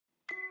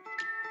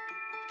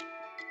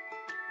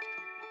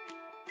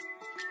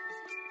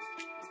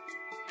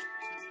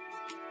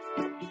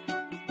Hi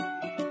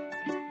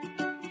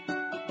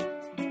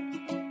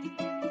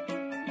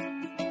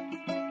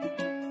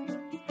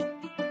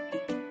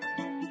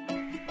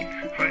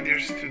dear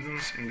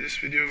students, in this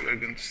video we are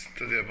going to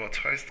study about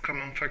highest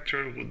common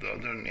factor with the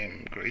other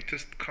name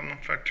greatest common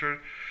factor,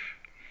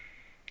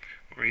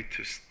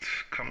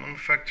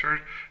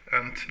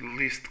 and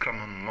least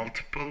common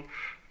multiple.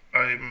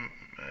 I'm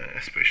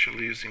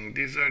especially using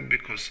these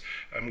because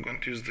I'm going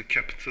to use the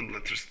capital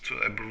letters to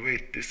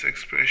abbreviate this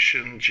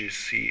expression,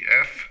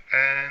 GCF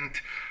and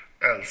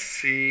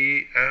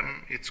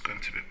LCM it's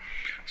going to be.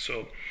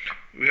 So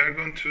we are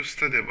going to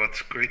study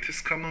about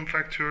greatest common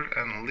factor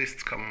and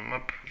least common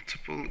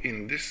multiple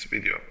in this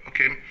video.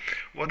 Okay,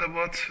 what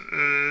about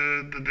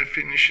the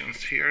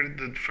definitions here?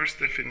 The first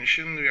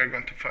definition, we are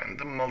going to find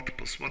the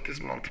multiples. What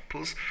is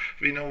multiples?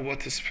 We know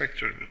what is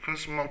factor,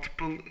 because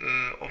multiple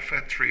of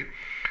a tree,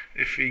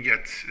 if we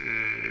get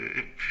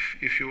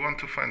if you want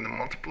to find the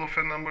multiple of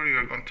a number, you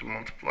are going to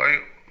multiply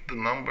the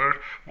number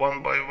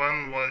one by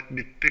one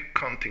with the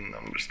counting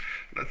numbers.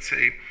 Let's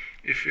say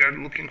if we are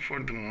looking for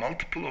the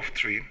multiple of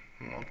 3,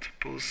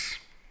 multiples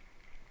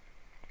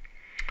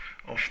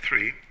of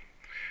 3,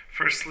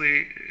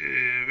 firstly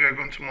we are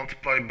going to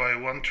multiply by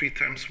 1. 3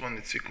 times 1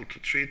 is equal to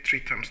 3, 3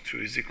 times 2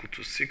 is equal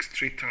to 6,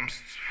 3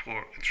 times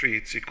 3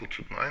 is equal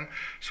to 9.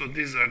 So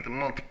these are the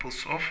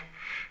multiples of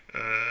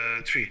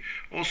 3.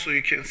 Also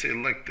you can say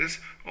like this,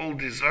 all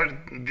these are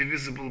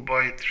divisible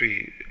by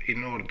 3.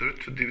 In order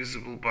to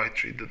divisible by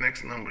 3, the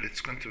next number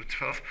it's going to be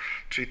 12.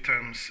 3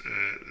 times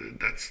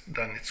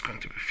then it's going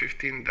to be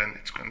 15, then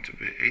it's going to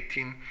be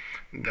 18,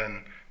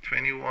 then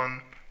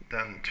 21,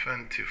 then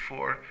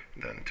 24,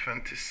 then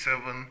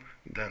 27,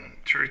 then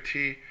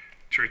 30,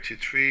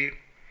 33,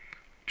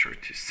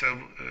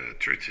 37,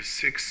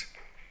 36.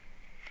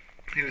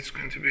 Here it's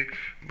going to be,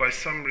 by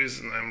some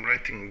reason I'm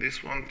writing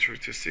this one,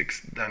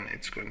 36, then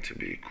it's going to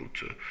be equal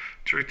to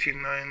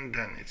 39,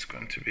 then it's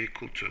going to be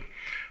equal to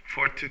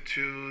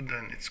 42,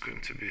 then it's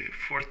going to be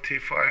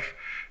 45,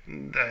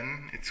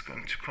 then it's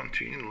going to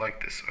continue like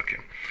this. Okay,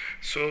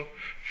 so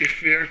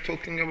if we are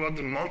talking about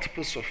the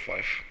multiples of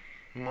 5,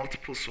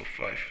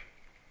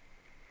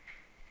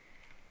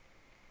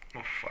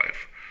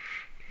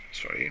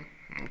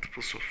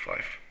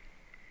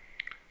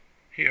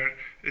 here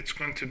it's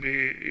going to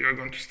be, you're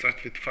going to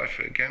start with 5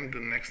 again, the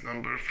next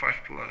number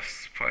 5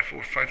 plus 5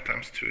 or 5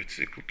 times 2 it's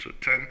equal to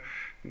 10,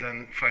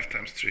 then 5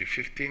 times 3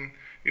 15.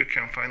 You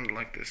can find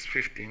like this: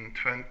 15,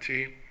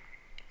 20,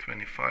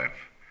 25,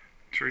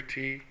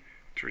 30,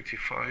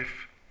 35,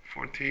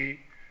 40,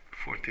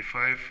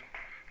 45,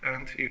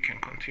 and you can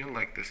continue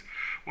like this.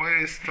 Why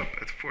I stop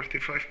at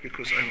 45?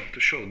 Because I want to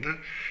show the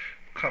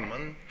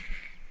common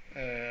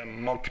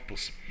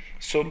multiples.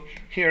 So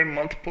here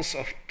multiples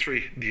of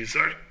 3, these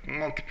are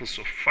multiples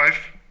of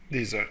 5,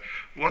 these are.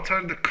 What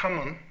are the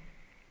common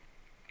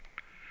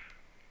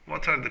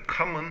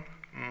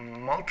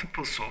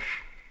multiples of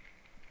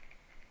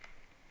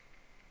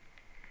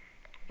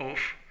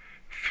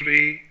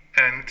 3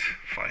 and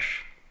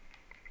 5?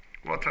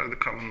 What are the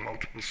common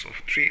multiples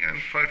of 3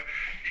 and 5?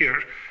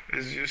 Here,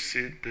 as you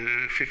see,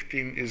 the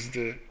 15 is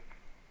the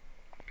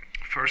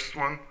first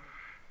one.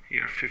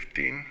 Here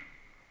 15,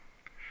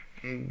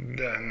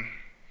 then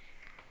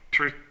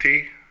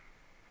 30,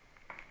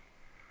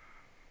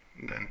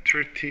 then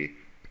 30,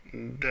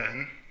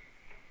 then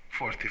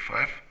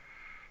 45.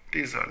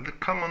 These are the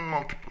common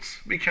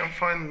multiples. We can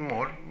find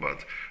more,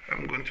 but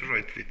I'm going to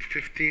write with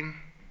 15,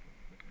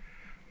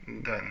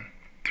 then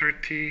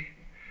 30,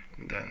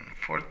 then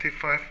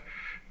 45.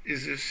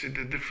 Is you see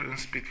the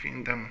difference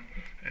between them?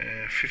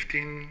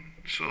 15,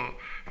 so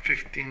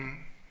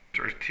 15,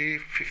 30,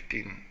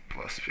 15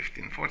 plus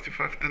 15,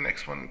 45. The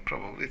next one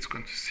probably it's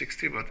going to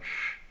 60, but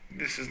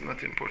this is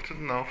not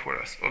important now for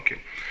us.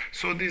 Okay,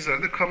 so these are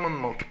the common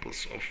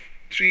multiples of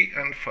 3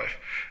 and 5.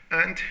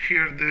 And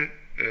here the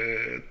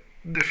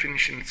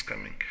definition is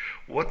coming.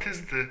 What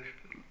is the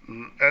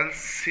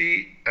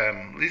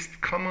LCM,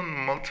 least common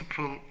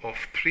multiple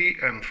of 3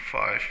 and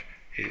 5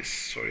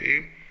 is,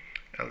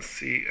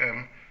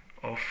 LCM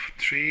of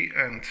 3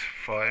 and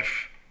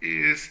 5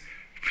 is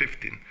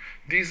 15.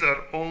 These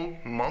are all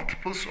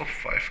multiples of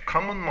 5,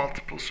 common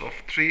multiples of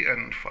 3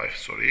 and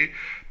 5,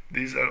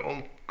 These are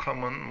all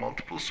common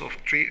multiples of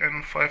 3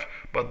 and 5,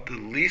 but the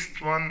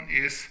least one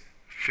is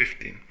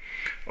 15.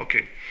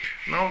 Okay,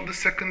 now the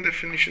second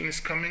definition is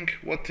coming.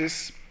 What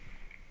is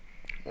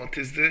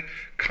the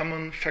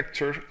common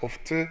factor of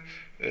the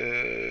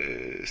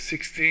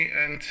 60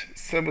 and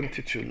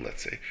 72,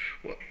 let's say?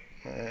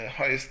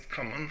 Highest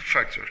common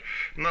factor.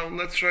 Now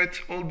let's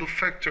write all the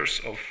factors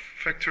of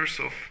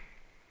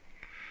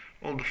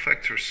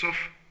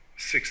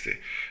 60.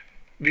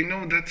 We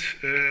know that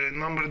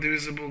number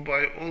divisible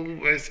by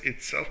always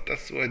itself.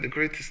 That's why the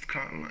greatest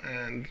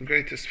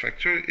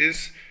factor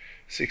is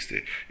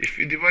 60. If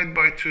you divide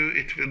by 2,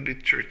 it will be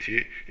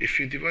 30. If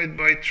you divide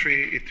by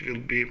 3, it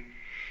will be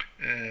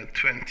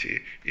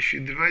 20. If you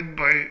divide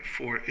by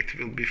 4, it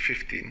will be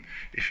 15.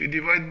 If you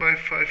divide by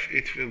 5,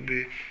 it will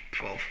be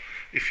 12.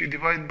 If you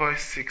divide by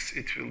 6,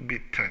 it will be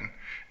 10.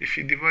 If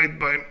you divide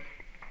by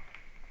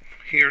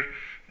here.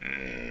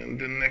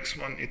 The next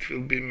one, it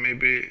will be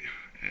maybe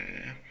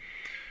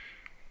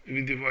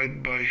we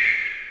divide by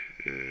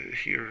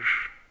here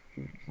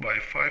by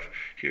 5,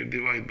 here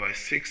divide by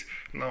 6.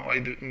 Now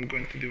I'm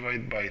going to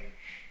divide by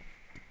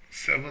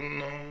 7,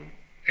 no,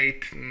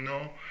 8,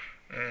 no,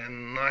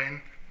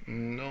 9,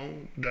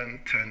 no, then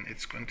 10,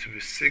 it's going to be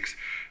 6,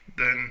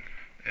 then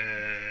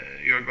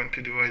you are going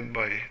to divide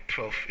by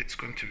 12, it's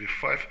going to be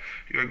 5,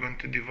 you are going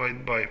to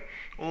divide by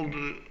all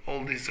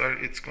these are,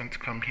 it's going to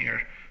come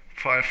here,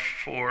 5,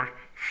 4,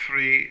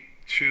 3,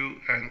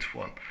 2, and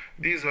 1.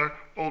 These are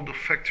all the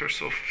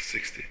factors of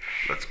 60.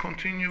 Let's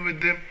continue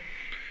with the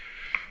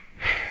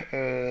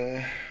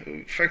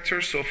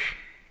factors of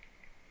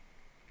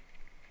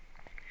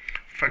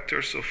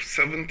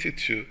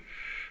 72.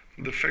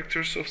 The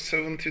factors of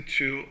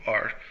 72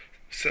 are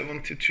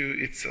 72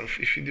 itself.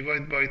 If you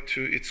divide by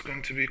 2, it's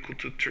going to be equal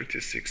to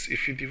 36.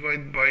 If you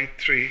divide by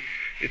 3,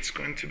 it's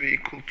going to be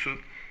equal to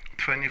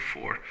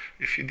 24.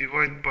 If you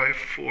divide by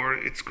 4,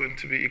 it's going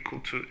to be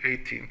equal to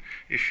 18.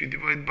 If you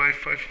divide by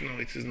 5, no,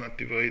 it is not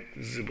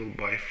divisible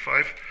by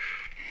 5.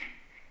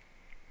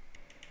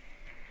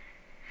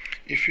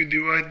 If you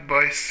divide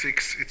by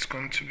 6, it's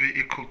going to be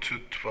equal to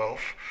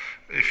 12.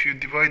 If you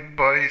divide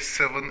by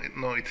 7,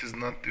 no, it is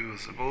not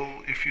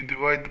divisible. If you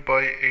divide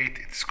by 8,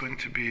 it's going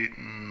to be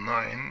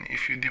 9.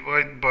 If you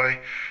divide by,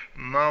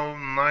 now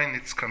 9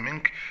 it's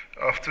coming.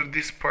 After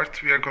this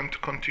part, we are going to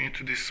continue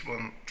to this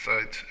one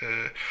side.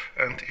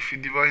 And if you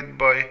divide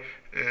by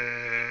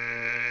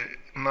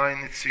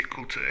 9, it's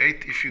equal to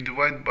 8. If you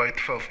divide by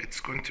 12, it's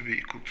going to be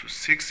equal to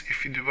 6.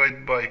 If you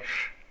divide by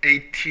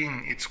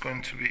 18, it's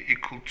going to be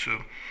equal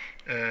to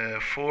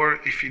 4.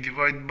 If you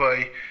divide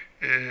by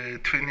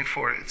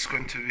 24, it's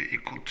going to be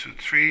equal to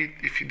 3.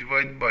 If you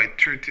divide by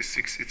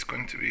 36, it's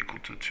going to be equal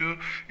to 2.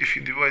 If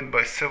you divide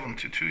by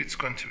 72, it's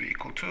going to be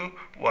equal to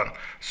 1.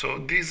 So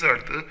these are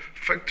the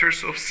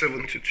factors of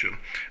 72.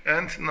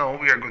 And now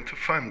we are going to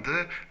find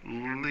the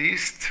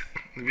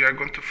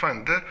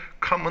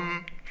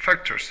common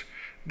factors.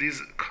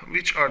 These,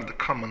 which are the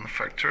common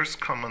factors?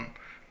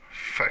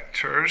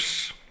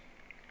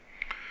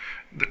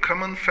 The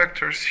common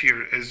factors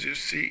here, as you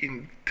see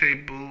in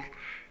table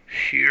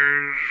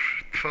here,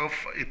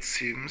 12 it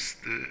seems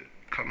the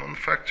common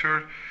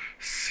factor,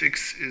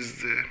 6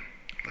 is the,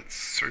 let's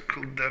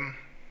circle them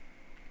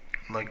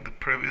like the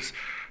previous,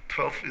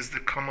 12 is the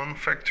common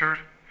factor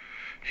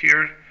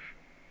here,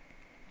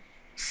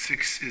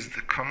 6 is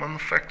the common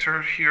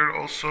factor here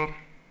also,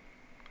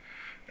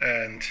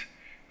 and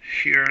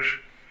here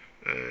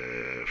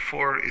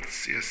 4,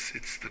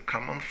 it's the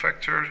common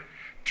factor,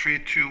 3,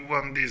 2,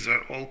 1, these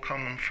are all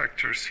common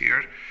factors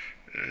here.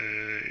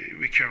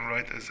 We can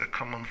write as a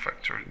common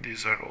factor.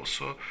 These are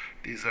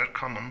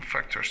common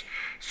factors.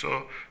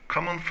 So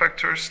common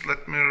factors,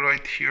 let me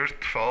write here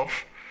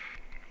 12,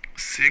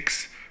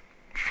 6,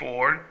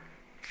 4,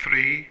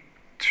 3,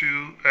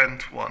 2,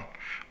 and 1.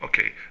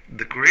 Okay,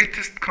 the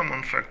greatest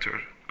common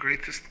factor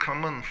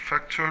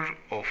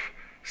of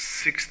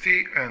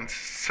 60 and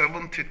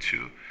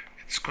 72,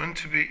 it's going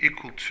to be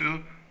equal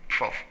to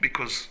 12,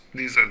 because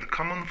these are the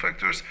common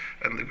factors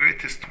and the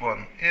greatest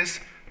one is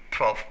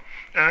 12.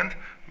 And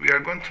we are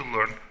going to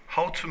learn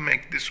how to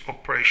make these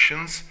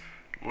operations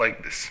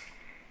like this.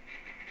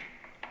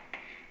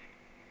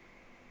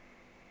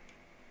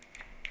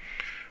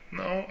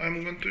 Now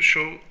I'm going to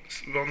show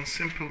one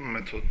simple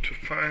method to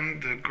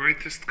find the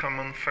greatest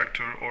common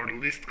factor or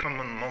least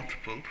common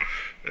multiple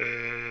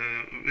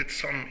with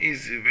some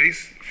easy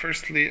ways.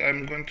 Firstly,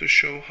 I'm going to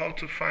show how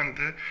to find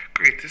the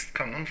greatest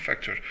common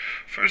factor.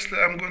 Firstly,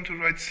 I'm going to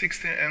write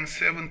 60 and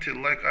 70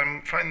 like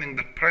I'm finding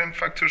the prime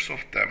factors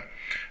of them.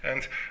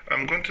 And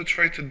I'm going to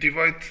try to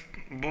divide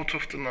both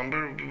of the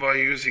number by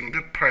using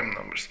the prime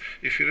numbers.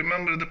 If you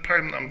remember the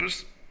prime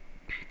numbers,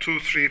 2,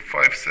 3,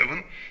 5,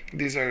 7,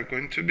 these are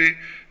going to be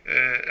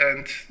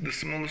and the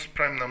smallest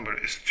prime number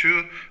is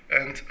 2,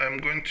 and I'm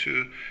going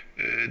to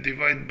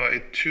divide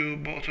by 2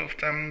 both of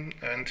them,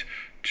 and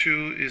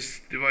 2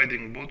 is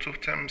dividing both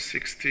of them,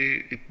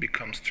 60, it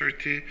becomes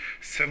 30,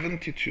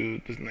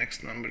 72, the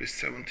next number is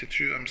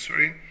 72,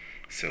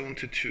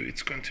 72,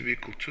 it's going to be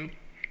equal to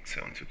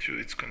 72,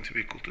 it's going to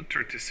be equal to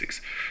 36.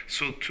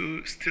 So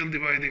 2 still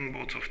dividing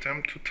both of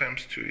them, 2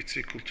 times 2, it's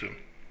equal to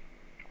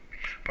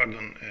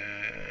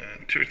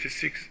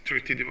 36,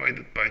 30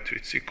 divided by 2,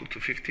 it's equal to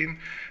 15,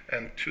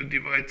 and 2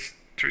 divides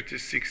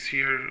 36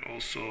 here,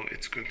 also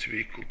it's going to be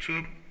equal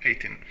to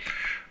 18.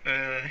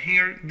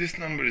 Here this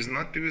number is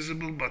not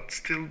divisible, but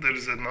still there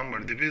is a number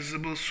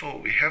divisible, so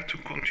we have to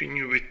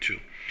continue with 2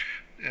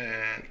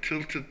 till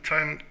the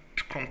time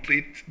to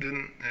complete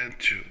the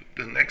 2.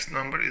 The next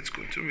number, it's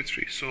going to be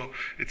 3, so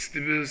it's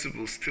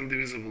divisible, still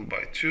divisible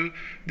by 2.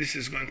 This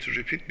is going to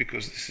repeat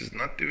because this is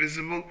not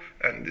divisible,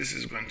 and this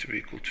is going to be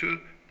equal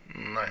to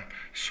 9.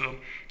 So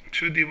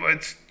 2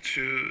 divides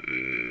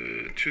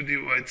 2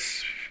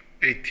 divides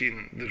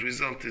 18, the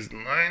result is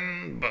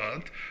 9,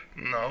 but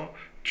now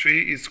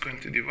 3 is going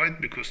to divide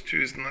because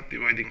 2 is not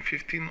dividing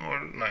 15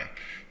 or 9.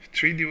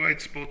 3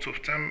 divides both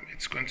of them,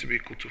 it's going to be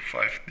equal to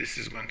 5. This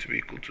is going to be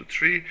equal to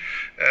 3.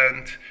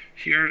 And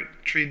here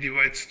 3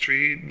 divides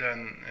 3,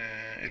 then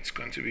it's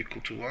going to be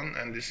equal to 1.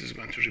 And this is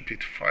going to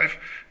repeat 5.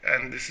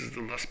 And this is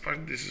the last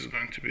part. This is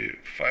going to be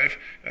 5.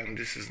 And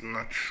this is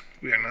not,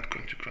 we are not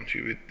going to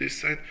continue with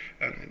this side.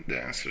 And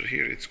the answer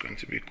here, it's going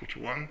to be equal to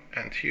 1.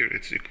 And here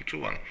it's equal to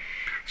 1.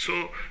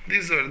 So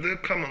these are the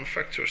common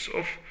factors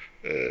of,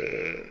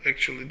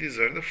 actually these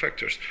are the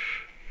factors.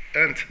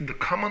 And the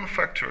common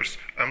factors,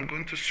 I'm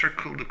going to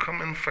circle the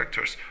common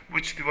factors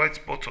which divides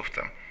both of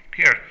them.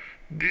 Here,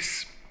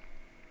 this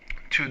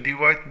to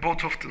divide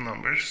both of the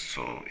numbers,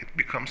 so it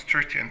becomes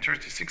 30 and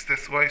 36,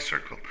 that's why I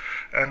circled.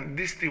 And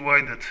this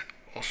divided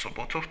also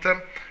both of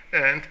them.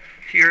 And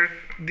here,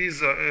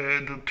 these are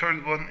the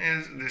third one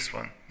is this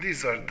one.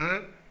 These are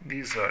the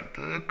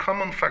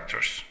common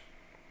factors.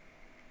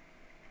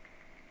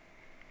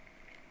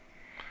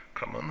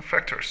 Common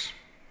factors.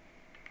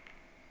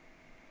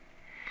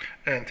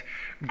 And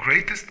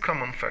greatest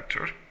common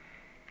factor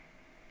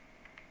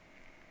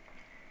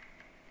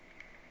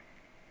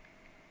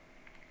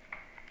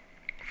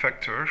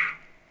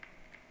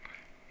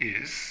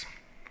is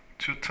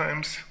 2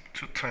 times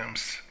 2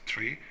 times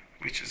 3,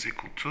 which is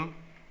equal to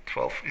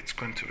 12. It's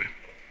going to be.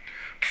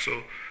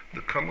 So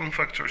the common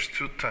factors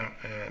 2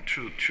 and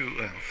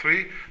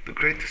 3. The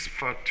greatest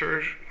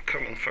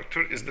common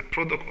factor is the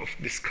product of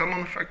these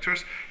common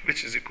factors,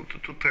 which is equal to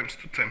 2 times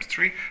 2 times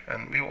 3,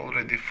 and we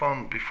already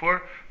found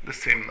before the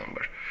same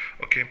number.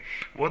 Okay,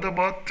 what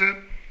about the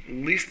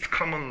least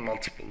common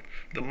multiple?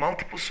 The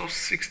multiples of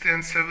 60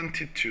 and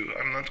 72,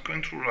 I'm not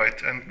going to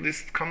write, and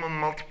least common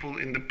multiple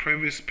in the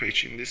previous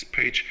page, in this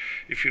page,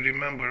 if you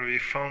remember, we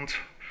found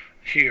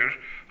here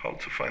how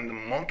to find the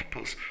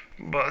multiples,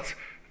 but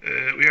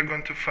we are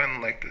going to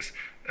find like this.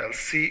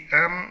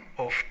 LCM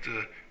of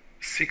the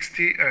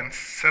 60 and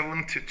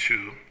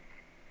 72,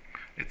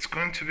 it's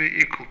going to be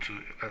equal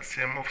to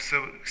LCM of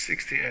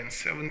 60 and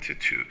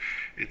 72,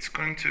 it's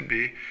going to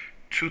be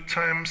 2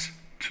 times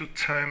 2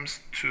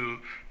 times 2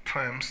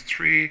 times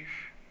 3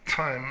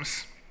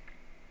 times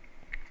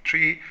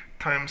 3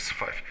 times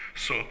 5.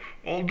 So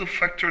all the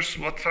factors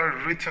what are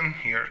written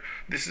here,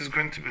 this is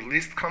going to be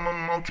least common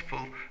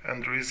multiple,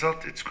 and the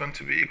result it's going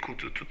to be equal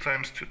to 2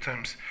 times 2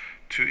 times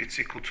 2, it's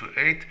equal to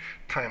 8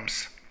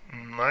 times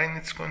 9,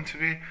 it's going to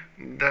be,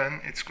 then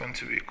it's going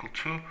to be equal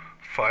to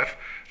 5.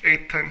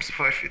 8 times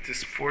 5, it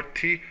is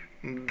 40,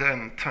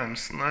 then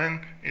times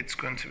 9, it's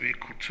going to be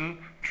equal to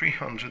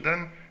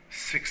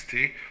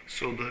 360.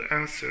 So the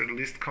answer,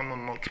 least common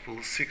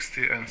multiple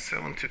 60 and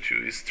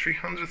 72 is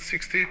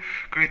 360.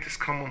 Greatest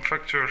common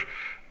factor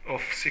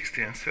of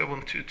 60 and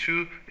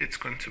 72, it's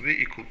going to be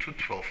equal to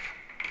 12.